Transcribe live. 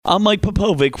I'm Mike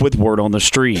Popovic with Word on the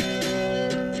Street.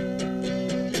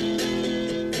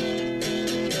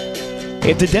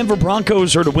 If the Denver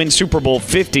Broncos are to win Super Bowl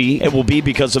 50, it will be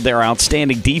because of their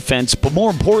outstanding defense, but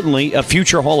more importantly, a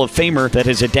future Hall of Famer that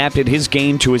has adapted his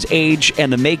game to his age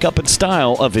and the makeup and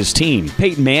style of his team.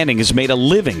 Peyton Manning has made a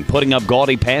living putting up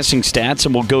gaudy passing stats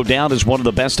and will go down as one of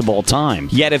the best of all time.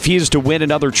 Yet if he is to win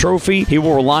another trophy, he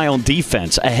will rely on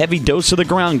defense, a heavy dose of the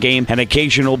ground game, and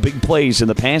occasional big plays in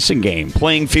the passing game.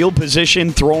 Playing field position,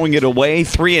 throwing it away,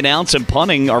 3 and outs, and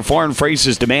punting are foreign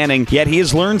phrases demanding, yet he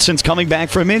has learned since coming back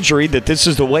from injury that this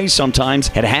is the way sometimes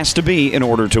it has to be in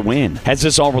order to win. As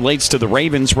this all relates to the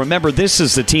Ravens, remember this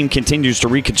as the team continues to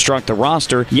reconstruct the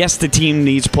roster. Yes, the team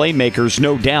needs playmakers,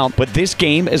 no doubt, but this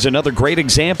game is another great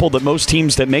example that most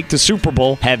teams that make the Super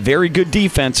Bowl have very good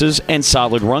defenses and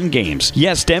solid run games.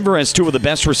 Yes, Denver has 2 of the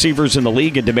best receivers in the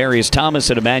league in Demaryius Thomas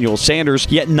and Emmanuel Sanders,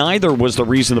 yet neither was the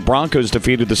reason the Broncos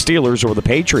defeated the Steelers or the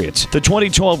Patriots. The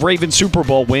 2012 Ravens Super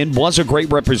Bowl win was a great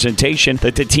representation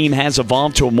that the team has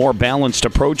evolved to a more balanced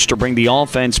approach to bring the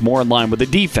offense more in line with the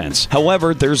defense.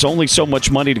 However, there's only so much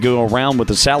money to go around with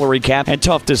the salary cap, and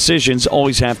tough decisions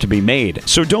always have to be made.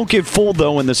 So don't get fooled,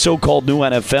 though, in the so-called new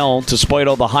NFL. Despite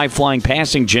all the high-flying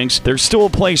passing jinx, there's still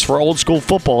a place for old-school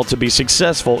football to be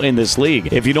successful in this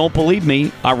league. If you don't believe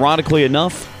me, ironically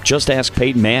enough, just ask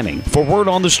Peyton Manning. For Word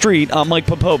on the Street, I'm Mike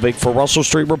Popovic for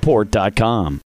RussellStreetReport.com.